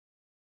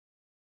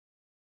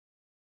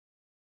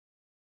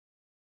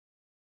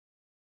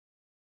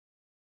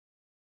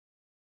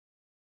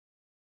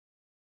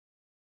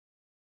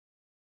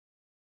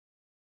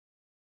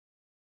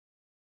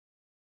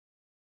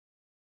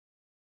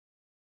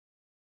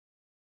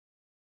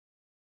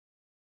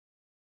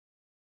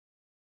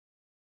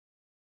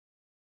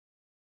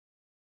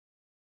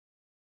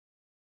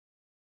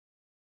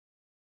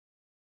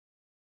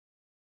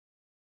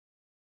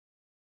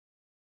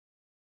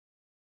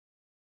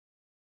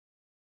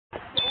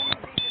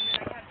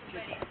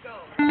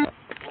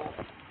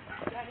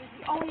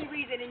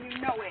it and you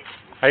know it.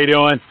 How you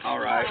doing? All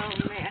right.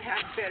 Oh man,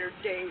 had better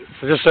days.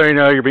 So just so you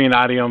know, you're being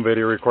audio and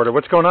video recorded.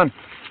 What's going on?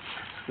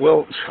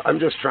 Well, I'm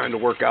just trying to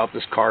work out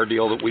this car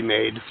deal that we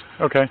made.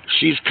 Okay.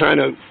 She's kind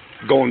of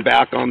going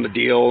back on the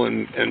deal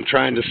and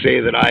trying to say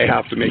that I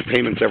have to make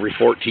payments every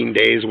 14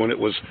 days when it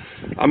was,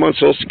 I'm on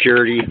Social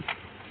Security.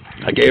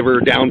 I gave her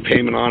a down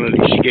payment on it.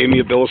 She gave me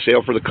a bill of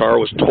sale for the car. It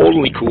was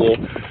totally cool.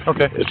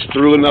 Okay. It's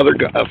through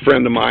a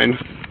friend of mine.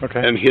 Okay.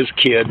 And his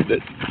kid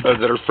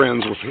that are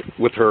friends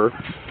with her.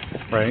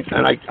 Right.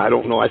 And I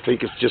don't know. I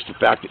think it's just the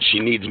fact that she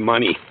needs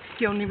money.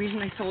 The only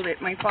reason I sold it,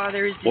 my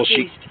father is Well,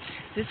 deceased.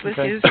 This was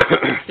Okay.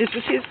 this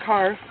was his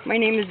car. My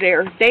name is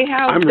there. They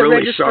have I'm the really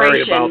registration.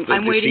 sorry about the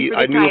I'm waiting deceased.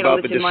 for the I knew title.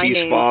 about the It's in my deceased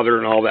name. father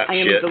and all that I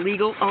am shit. the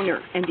legal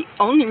owner, and the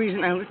only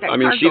reason I let that I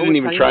mean, car she go didn't was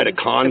even I try to needed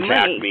the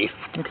contact money. me.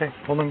 Okay.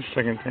 Hold on just a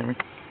second, Tammy.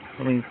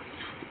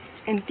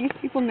 And these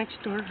people next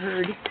door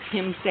heard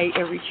him say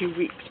every 2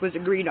 weeks was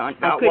agreed on.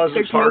 That wasn't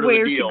there's part of the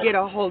nowhere deal. to get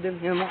a hold of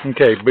him.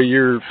 Okay, but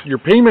your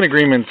payment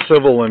agreement's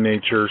civil in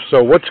nature.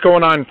 So what's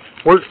going on?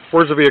 Where's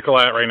the vehicle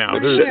at right now?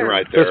 It's Right sitting here.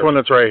 right there. This one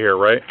that's right here,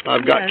 right?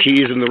 I've got Yes.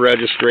 keys in the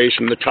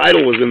registration. The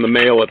title was in the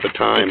mail at the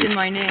time. It's in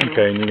my name.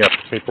 Okay, and you got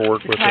the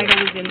paperwork The with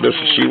title it. is in my This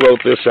name. she wrote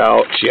this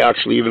out. She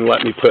actually even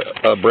let me put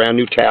a brand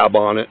new tab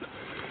on it.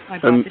 I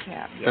bought the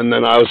tab. And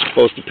then I was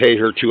supposed to pay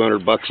her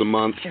 $200 a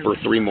month for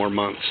 3 more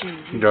months.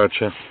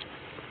 Gotcha.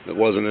 It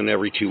wasn't an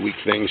every 2 week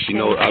thing. She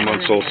knows I'm on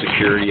Social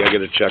Security. I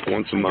get a check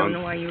once a I don't month.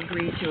 know why you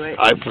agreed to it.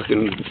 I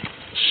fucking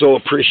so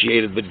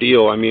appreciated the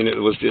deal. I mean, it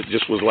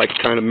just was like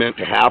kind of meant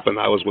to happen.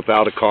 I was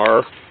without a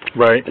car.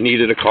 Right. I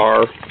needed a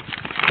car.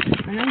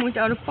 And I'm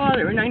without a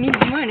father, and I need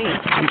the money.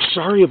 I'm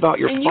sorry about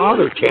your And you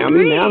father,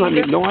 Tammy, man. I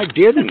mean, no, I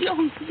didn't.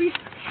 No,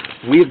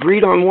 We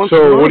agreed on once a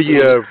So month.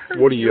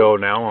 what do you owe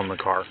now on the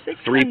car?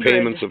 3 $600.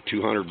 payments of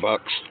 $200.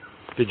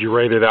 Did you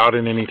write it out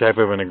in any type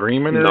of an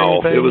agreement or No,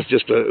 anything? it was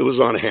just it was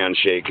on a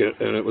handshake,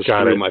 and it was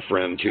Got through it. my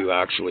friend too.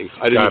 Actually,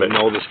 I didn't Got even it.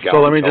 know this guy. So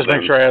let me until just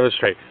make then. sure I have this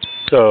straight.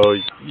 So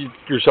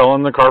you're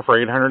selling the car for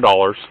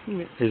 $800.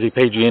 Yes. Has he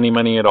paid you any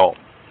money at all?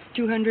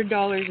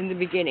 $200 in the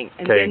beginning,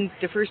 and Okay. then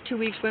the first 2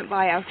 weeks went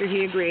by after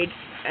he agreed,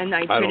 and I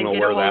don't couldn't know get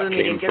where a hold that of me,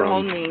 came didn't get a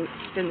hold of from. me.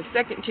 Then the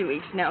second 2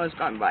 weeks now has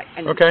gone by,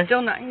 and Okay. I'm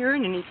still not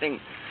hearing anything,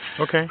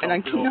 Okay. and I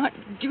cannot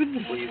do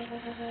this.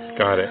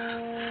 Got it.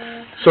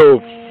 So,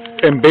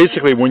 and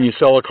basically when you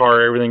sell a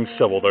car, everything's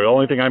civil. The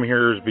only thing I'm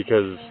here is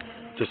because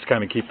just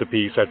kind of keep the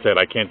peace. That's it.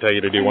 I can't tell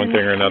you to do one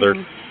thing or another.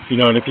 You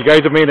know, and if you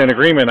guys have made an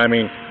agreement, I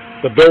mean,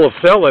 the bill of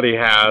sale that he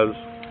has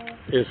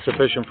is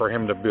sufficient for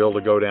him to be able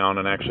to go down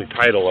and actually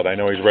title it. I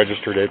know he's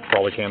registered it,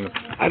 probably can.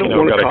 I don't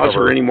want to cause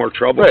her any more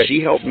trouble. Right.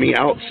 She helped me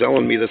out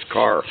selling me this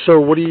car. So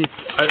what do you,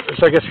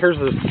 so I guess here's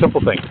the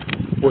simple thing.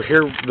 We'll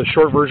hear the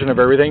short version of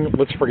everything.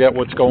 Let's forget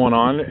what's going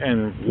on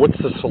and what's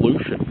the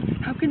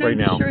solution How can right I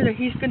be now. sure that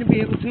he's going to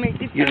be able to make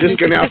this? You're just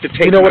going to have to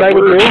take You know what my I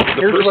would word. do?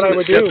 The Here's person what I that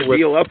would sets do the with-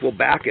 deal up will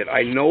back it.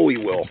 I know he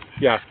will.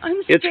 Yeah. I'm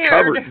It's scared.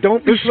 covered. Don't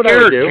be Here's what I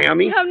would scared, do.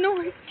 Tammy. You have no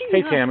idea.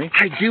 Hey, Tammy.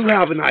 I do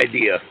have an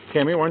idea.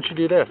 Tammy, why don't you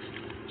do this?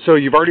 So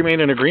you've already made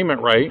an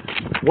agreement, right?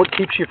 What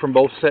keeps you from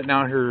both sitting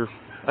out here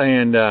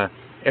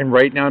and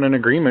writing down an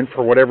agreement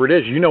for whatever it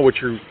is? You know what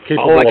you're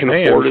capable All I of can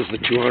paying. afford is the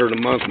 $200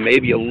 a month,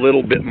 maybe a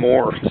little bit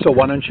more. So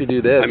why don't you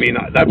do this? I mean,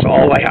 that's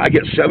all I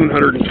get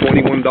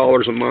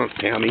 $721 a month,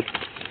 Tammy.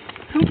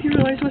 I hope you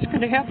realize what's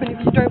going to happen if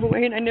you drive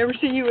away and I never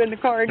see you in the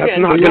car again. That's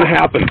not going to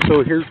happen.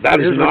 So That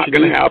is not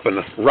going to happen.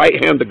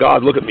 Right hand to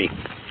God, look at me.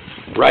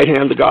 Right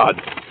hand to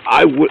God.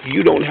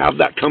 You don't have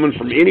that coming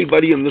from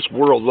anybody in this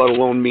world, let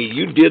alone me.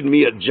 You did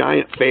me a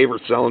giant favor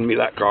selling me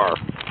that car.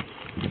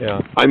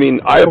 Yeah. I mean,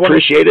 I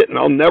appreciate it, and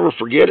I'll never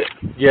forget it.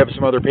 You have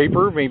some other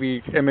paper,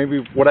 maybe, and maybe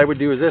what I would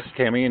do is this,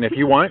 Tammy, and if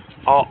you want,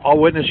 I'll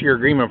witness your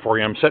agreement for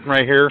you. I'm sitting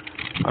right here.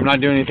 I'm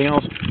not doing anything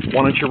else.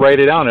 Why don't you write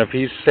it down? If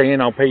he's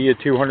saying I'll pay you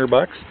 $200,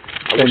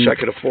 I wish I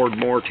could afford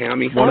more,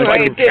 Tammy. All If I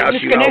right, could cash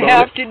it's you going out to on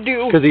have it. to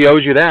do. because he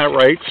owes you that,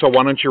 right? So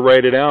why don't you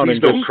write it out Please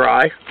and don't just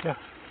cry.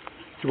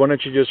 why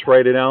don't you just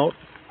write it out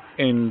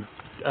and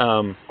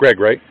Greg,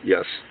 right?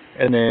 Yes.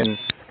 And then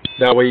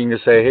that way you can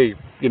just say, hey,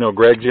 you know,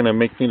 Greg's going to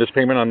make me this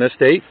payment on this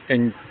date,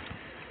 and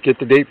get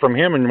the date from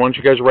him, and once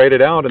you guys write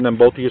it out and then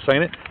both of you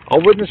sign it,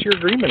 I'll witness your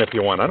agreement if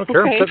you want. I don't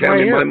care. I'm Okay. sitting right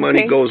Tammy, here. my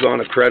money goes on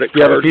a credit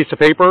You have a card. piece of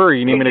paper, or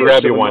you need me to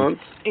grab you one?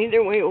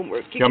 Either way will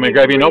work. You want me to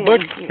grab you a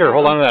notebook? Here,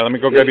 hold on to that. Let me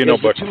go grab you a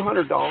notebook.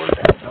 $200.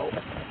 No.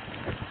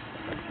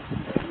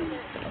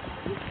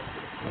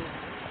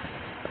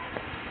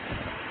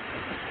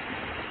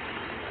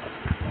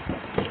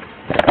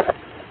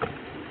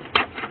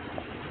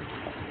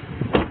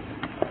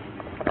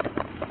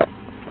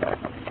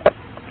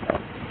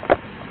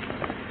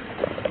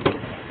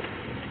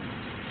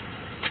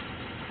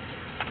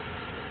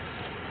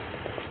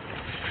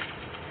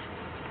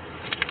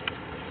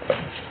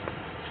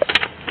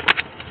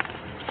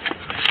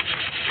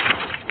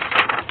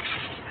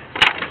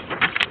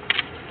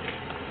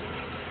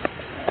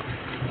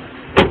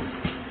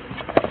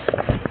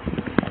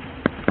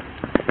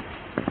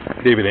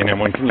 David,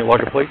 A91, can you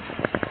log a plate?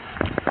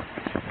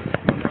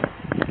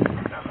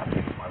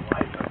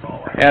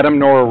 Adam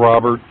Nora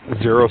Robert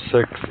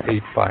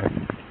 0685.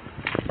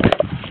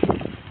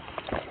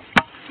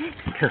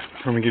 Here,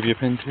 let me give you a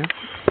pen too.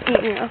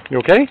 Yeah. You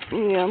okay?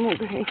 Yeah, I'm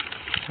okay.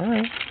 All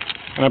right.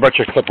 And I brought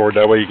you a clipboard,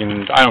 that way you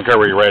can, I don't care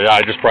where you write it,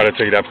 I just brought it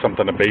so you'd have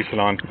something to base it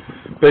on.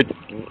 But,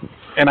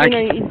 and I...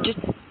 You just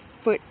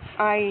put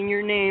I in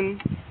your name,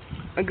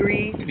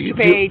 agree You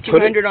to pay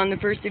put it- $200 on the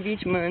first of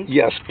each month.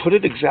 Yes, put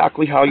it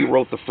exactly how you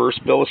wrote the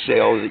first bill of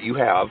sale that you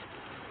have,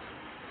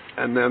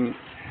 and then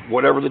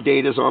whatever the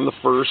date is on the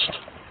first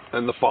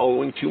and the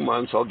following 2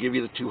 months, I'll give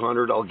you the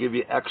 $200. I'll give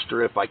you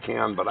extra if I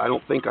can, but I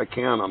don't think I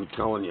can, I'm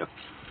telling you.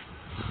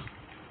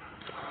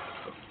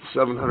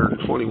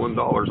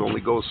 $721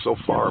 only goes so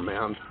far,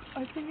 man.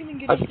 I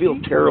feel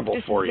terrible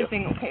for you.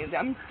 Okay,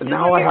 And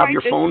now I have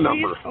your phone please?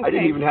 number. Okay. I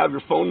didn't even have your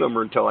phone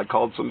number until I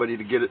called somebody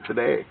to get it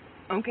today.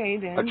 Okay,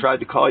 then. I tried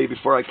to call you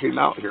before I came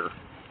out here.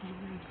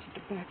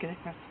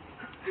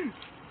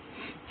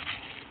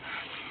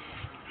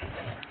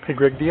 Hey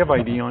Greg, do you have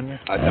ID on you?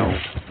 I don't.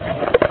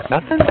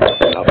 Nothing?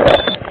 Nothing.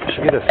 You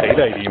should get a state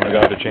ID when you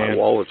got the My chance.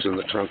 wallet's in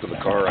the trunk of the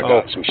car. I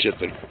Oh. got some shit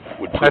that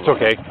would prove That's it.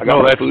 okay. I got No,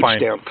 my that's food fine.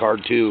 stamp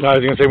card too. No, I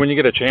was going to say, when you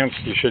get a chance,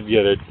 you should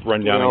get it,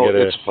 run down and get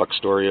it. It's a fuck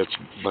story. It's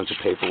a bunch of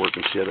paperwork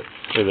and shit. Is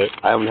it?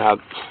 I haven't had,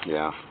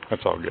 yeah.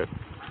 That's all good.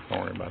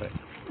 Don't worry about it.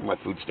 My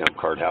food stamp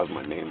card has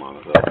my name on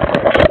it though.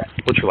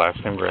 What's your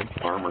last name, Greg?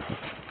 Farmer.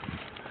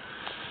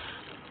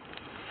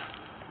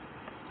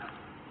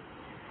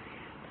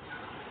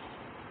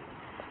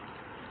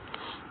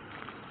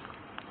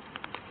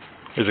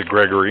 Is it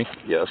Gregory?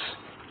 Yes.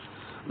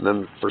 And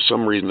then for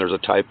some reason there's a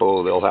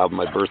typo. They'll have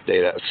my birth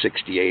date at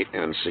 68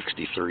 and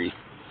 63.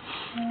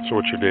 So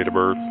what's your date of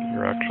birth?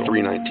 Your actual?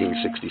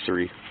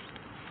 3/19/63.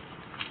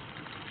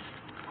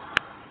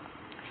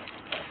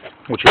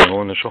 What's your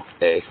middle initial?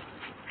 A.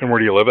 And where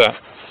do you live at?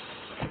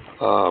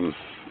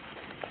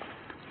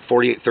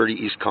 4830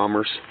 East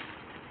Commerce.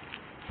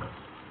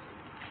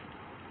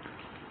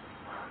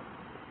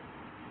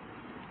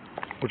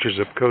 What's your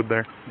zip code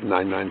there?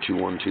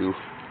 99212.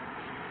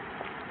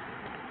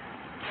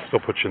 Still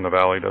puts you in the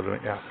valley, doesn't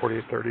it? Yeah,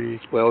 4830.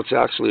 Well, it's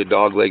actually a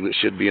dog leg that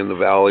should be in the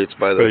valley. It's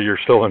by But the you're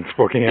still in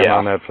Spokane Yeah.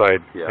 on that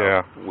side.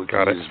 yeah. We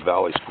got can it. use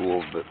valley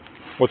schools, but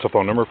What's the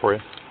phone number for you?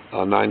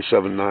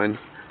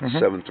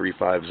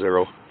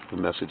 979-7350. The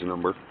message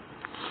number.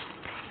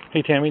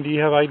 Hey Tammy, do you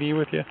have ID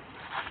with you?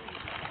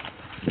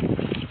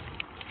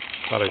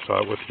 Thought I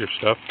saw it with your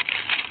stuff.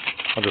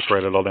 I'll just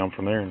write it all down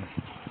from there.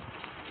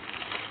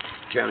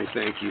 Tammy,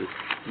 thank you.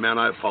 Man,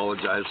 I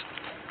apologize.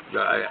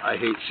 I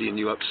hate seeing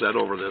you upset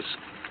over this.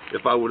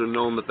 If I would have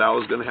known that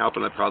was going to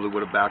happen, I probably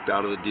would have backed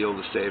out of the deal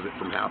to save it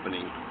from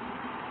happening.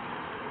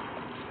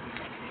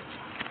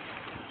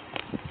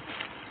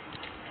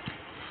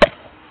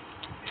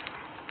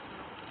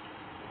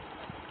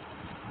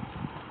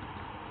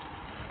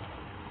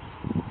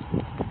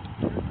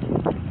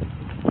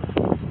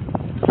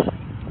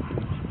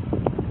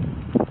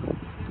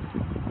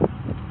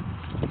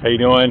 How you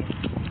doing?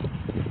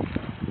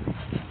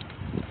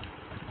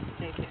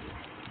 Thank you.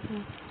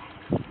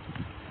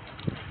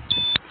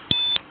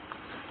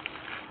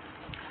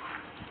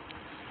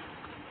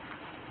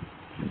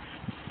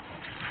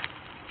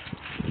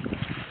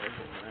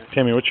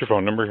 Tammy, what's your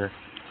phone number here?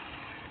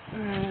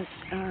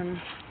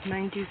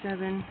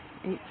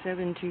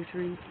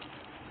 927-8723.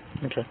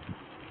 Okay.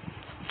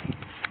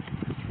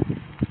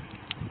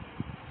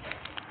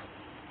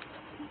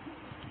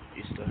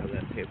 You still have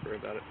that paper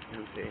about it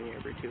him paying you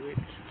every 2 weeks?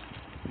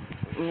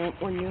 Nope,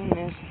 we're doing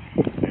this.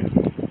 Okay. I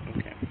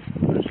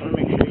just want to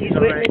make sure He's he's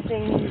alright.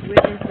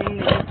 witnessing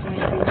that it's going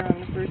to be here on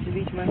the first of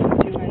each month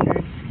for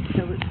 200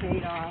 till it's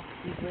paid off.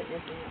 He's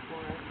witnessing it for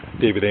us.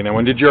 David A.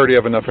 When did you already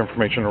have enough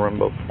information to run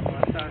both? Well,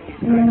 I thought he's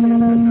got the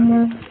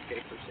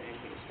paper saying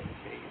he was going to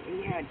pay you.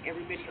 We had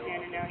everybody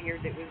standing out here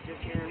that was just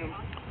hearing him.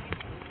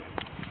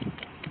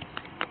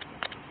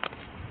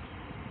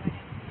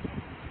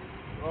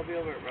 I'll be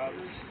over at Roberts,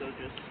 so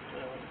just...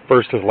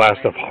 First is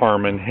last of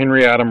Harmon.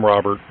 Henry Adam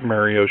Robert,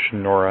 Mary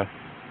Ocean Nora,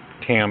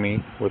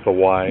 Tammy with a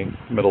Y,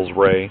 middle's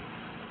Ray,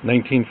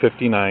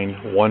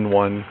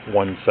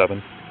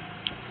 1959-1117.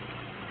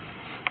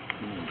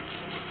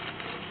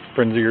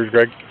 Friends of yours,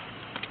 Greg?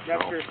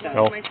 That's her son.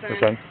 Oh, my son. your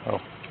son? Oh.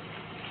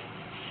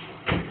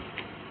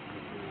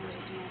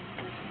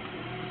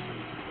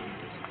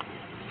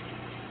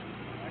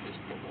 I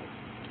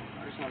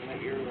just want to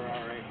make sure we're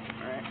alright.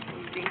 Alright?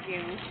 Thank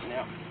you.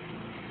 Yep.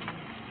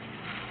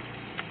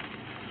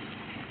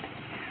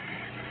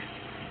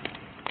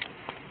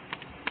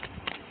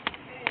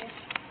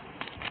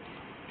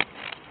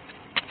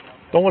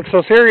 Don't look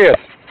so serious.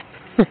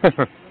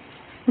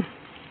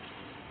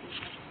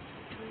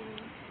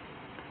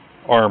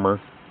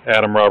 Armour,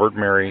 Adam Robert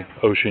Mary,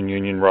 Ocean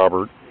Union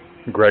Robert,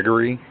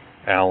 Gregory,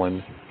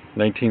 Allen,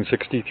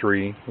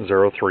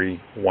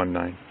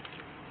 1963-0319.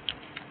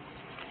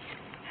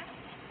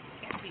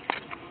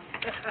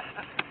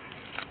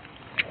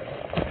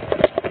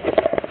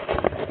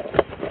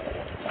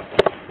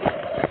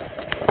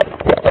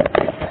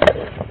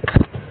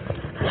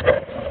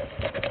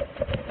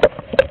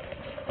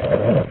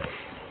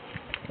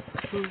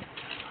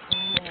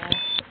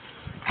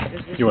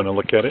 Is this You want to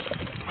look at it?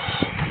 I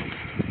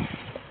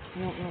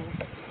don't know.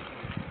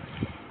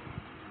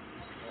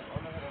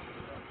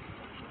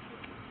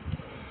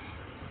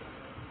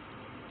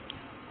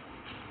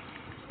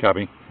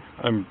 Copy.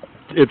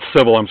 It's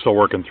civil. I'm still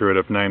working through it.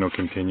 If 9 will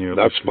continue.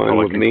 That's fine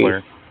with me.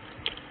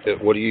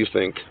 What do you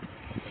think?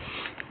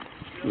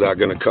 Is that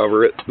going to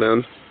cover it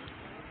then?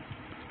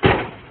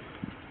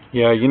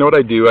 Yeah, you know what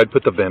I'd do? I'd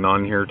put the VIN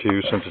on here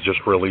too, since it's just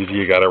real easy.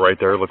 You got it right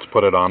there. Let's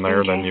put it on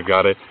there. Then you've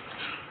got it.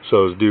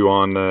 So it's due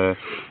on.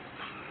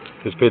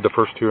 It's paid the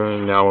first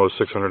 $200. Now owes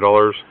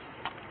 $600.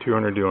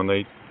 $200 due on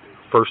the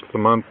first of the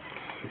month.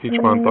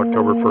 Each month,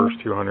 October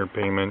 1st, $200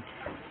 payment.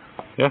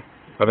 Yeah,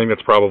 I think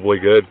that's probably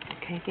good.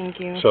 Okay, thank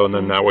you. So and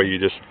then that way you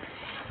just.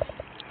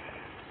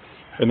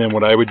 And then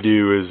what I would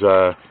do is.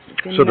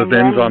 So the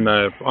VIN's on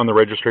the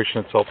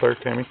registration itself there,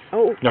 Tammy?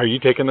 Oh. Now, are you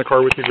taking the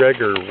car with you,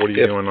 Greg, or what are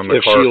you doing on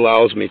the car? If she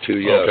allows me to,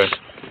 yes. Okay.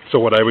 So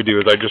what I would do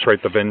is I just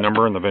write the VIN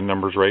number, and the VIN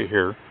number's right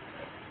here.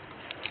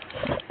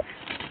 I'll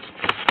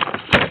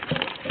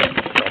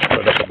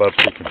put it up above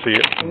so you can see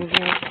it.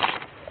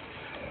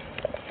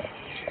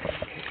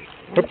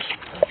 Oops.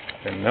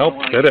 And nope,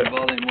 did it.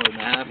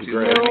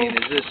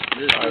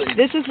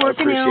 This is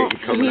working out.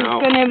 He's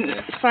going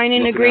to sign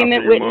an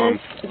agreement witness.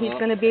 He's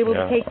going to be able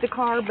to take the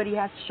car, but he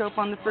has to show up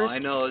on the first. All I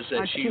know is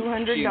that she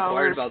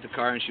inquired about the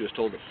car and she was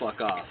told to fuck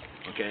off.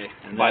 Okay,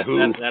 and by who?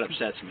 That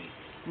upsets me.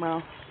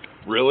 Well.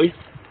 Really?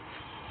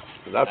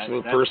 That's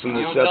the person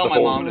that set the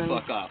whole. Mom to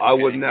fuck off. I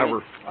would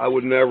never. I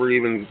would never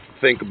even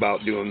think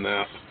about doing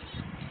that.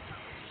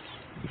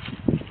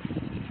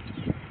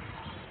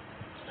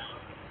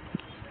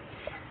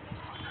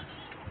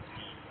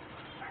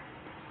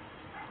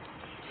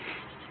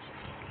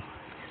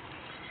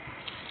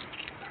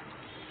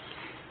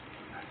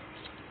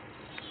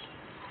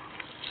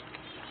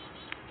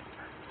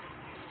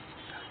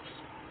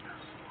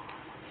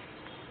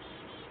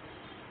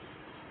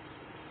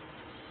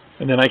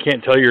 And then I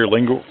can't tell your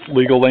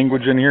legal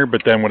language in here,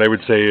 but then what I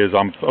would say is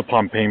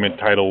upon payment,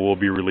 title will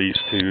be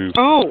released to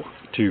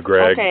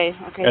Greg. Okay.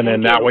 And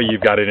then that way you've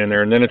got it in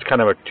there. And then it's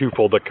kind of a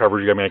twofold that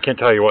covers you. I mean, I can't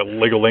tell you what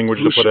legal language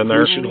to put in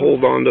there. Who should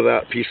hold on to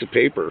that piece of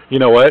paper? You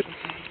know what?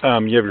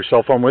 You have your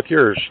cell phone with you,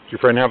 or does your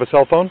friend have a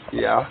cell phone?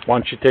 Yeah. Why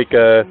don't you take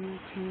a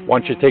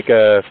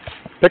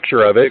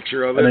picture of it,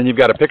 and then you've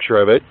got a picture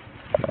of it.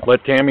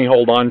 Let Tammy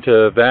hold on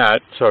to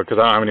that, because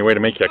I don't have any way to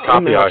make you a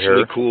copy out here.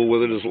 I'm actually cool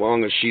with it as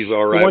long as she's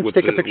all right with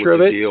take a picture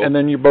of it, deal. and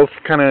then you're both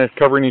kind of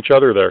covering each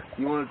other there.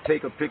 You want to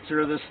take a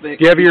picture of this thing?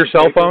 Do you have your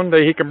cell phone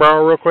that he can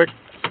borrow real quick?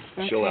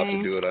 She'll have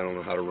to do it. I don't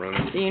know how to run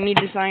it. Do you need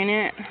to sign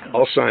it?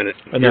 I'll sign it.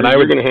 And then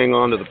you're going to hang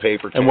on to the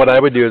paper. And what I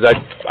would do is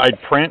I'd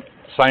print,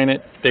 sign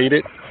it, date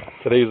it.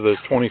 Today's the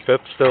 25th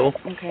still.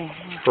 Okay.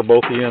 For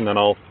both of you, and then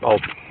I'll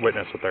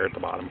witness it there at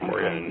the bottom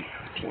for you.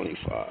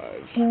 25.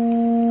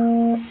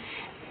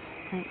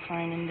 Print,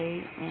 sign, and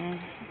date. Yeah.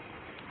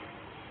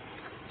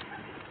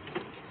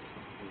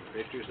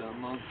 Pictures of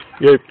Mom?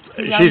 Yeah,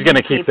 she's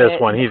gonna keep this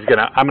one. I'm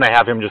gonna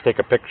have him just take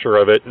a picture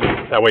of it.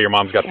 That way your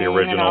mom's got the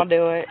original. And I'll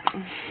do it.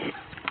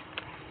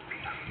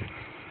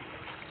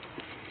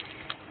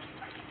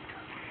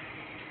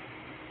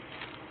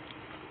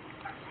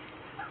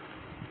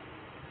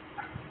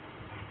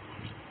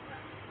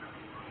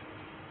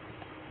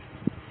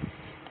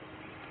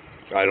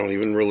 I don't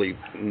even really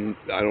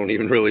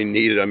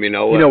need it. I mean,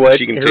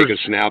 she can take a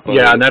snap of it.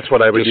 Yeah, and that's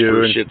what I would do.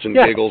 For shits and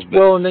giggles. But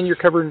well, and then you're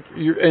covering,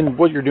 and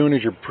what you're doing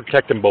is you're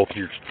protecting both of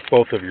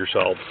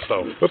yourselves.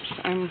 So, whoops,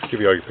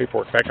 give you all your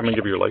paperwork back. I'm gonna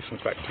give you your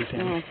license back too,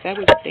 Tammy. That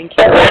was thank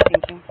you.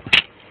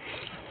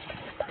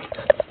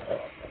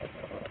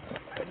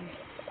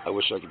 I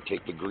wish I could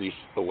take the grief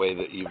away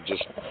that you've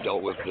just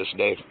dealt with this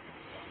day.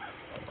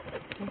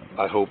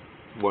 I hope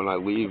when I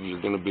leave,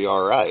 you're gonna be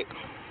all right.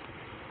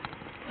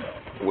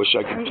 Wish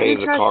I could pay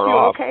the car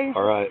off. Okay?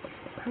 All right.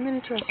 I'm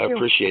going to trust I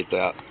appreciate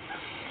that.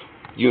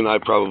 You and I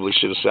probably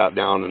should have sat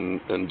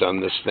down and done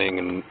this thing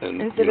and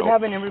instead of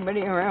having everybody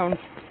around.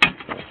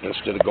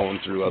 Instead of going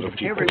through other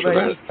people.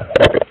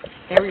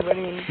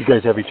 Everybody. You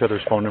guys have each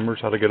other's phone numbers,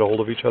 how to get a hold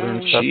of each other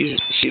and stuff?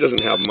 She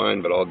doesn't have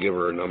mine, but I'll give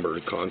her a number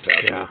to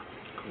contact me.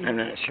 I'm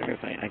not sure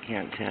if I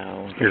can't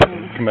tell. Here,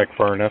 come back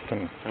far enough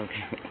and.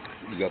 Okay.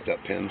 You got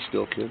that pen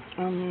still, kid?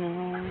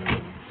 No.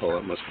 Oh,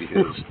 that must be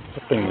his.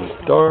 That thing is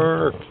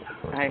dark.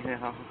 I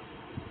know.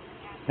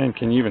 And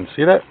can you even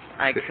see that?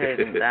 I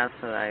couldn't. That's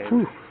what I.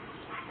 Whew.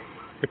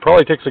 It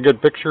probably takes a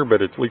good picture,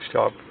 but at least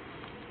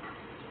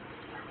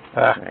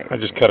I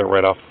just cut it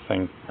right off the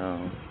thing.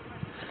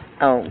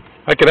 Oh.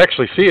 I could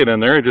actually see it in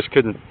there. I just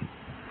couldn't.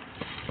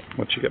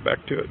 Once you get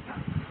back to it.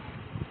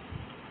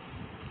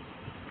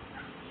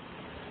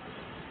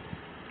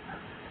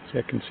 See,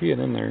 I can see it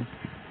in there.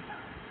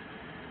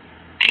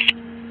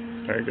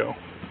 There you go.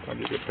 I'll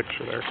give you a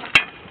picture there.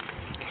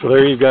 So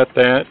there you got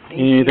that.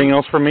 Anything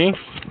else from me?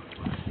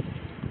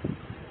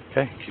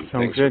 Okay,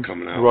 sounds good.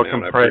 You're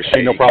welcome. All right,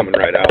 hey, no problem.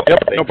 Right out. Yep,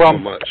 Thanks no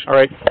problem. So much. All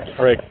right.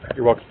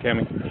 You're welcome,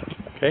 Tammy.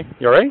 Okay,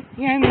 you all right?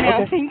 Yeah, I'm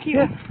well. Thank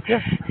you.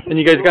 Yeah. And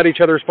you guys got each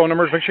other's phone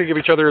numbers. Make sure you give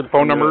each other the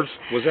phone numbers.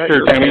 Was that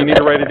here, Tammy? You need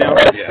to write it down.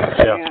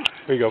 Yeah.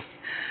 There you go.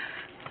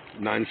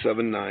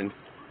 979-7350.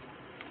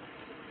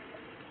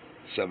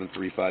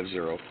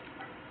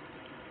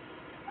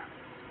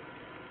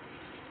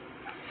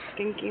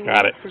 Thank you.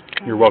 Got it. for You're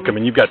coming. welcome,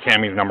 and you've got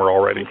Tammy's number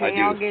already. Okay, I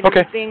do. I'll get Okay.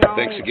 everything all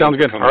Thanks in. again. Sounds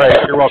good. Come All right,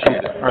 back. you're welcome.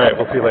 Appreciate it. All right,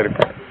 we'll see you later.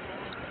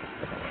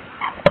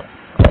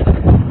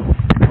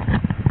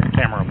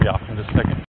 Camera will be off in just a second.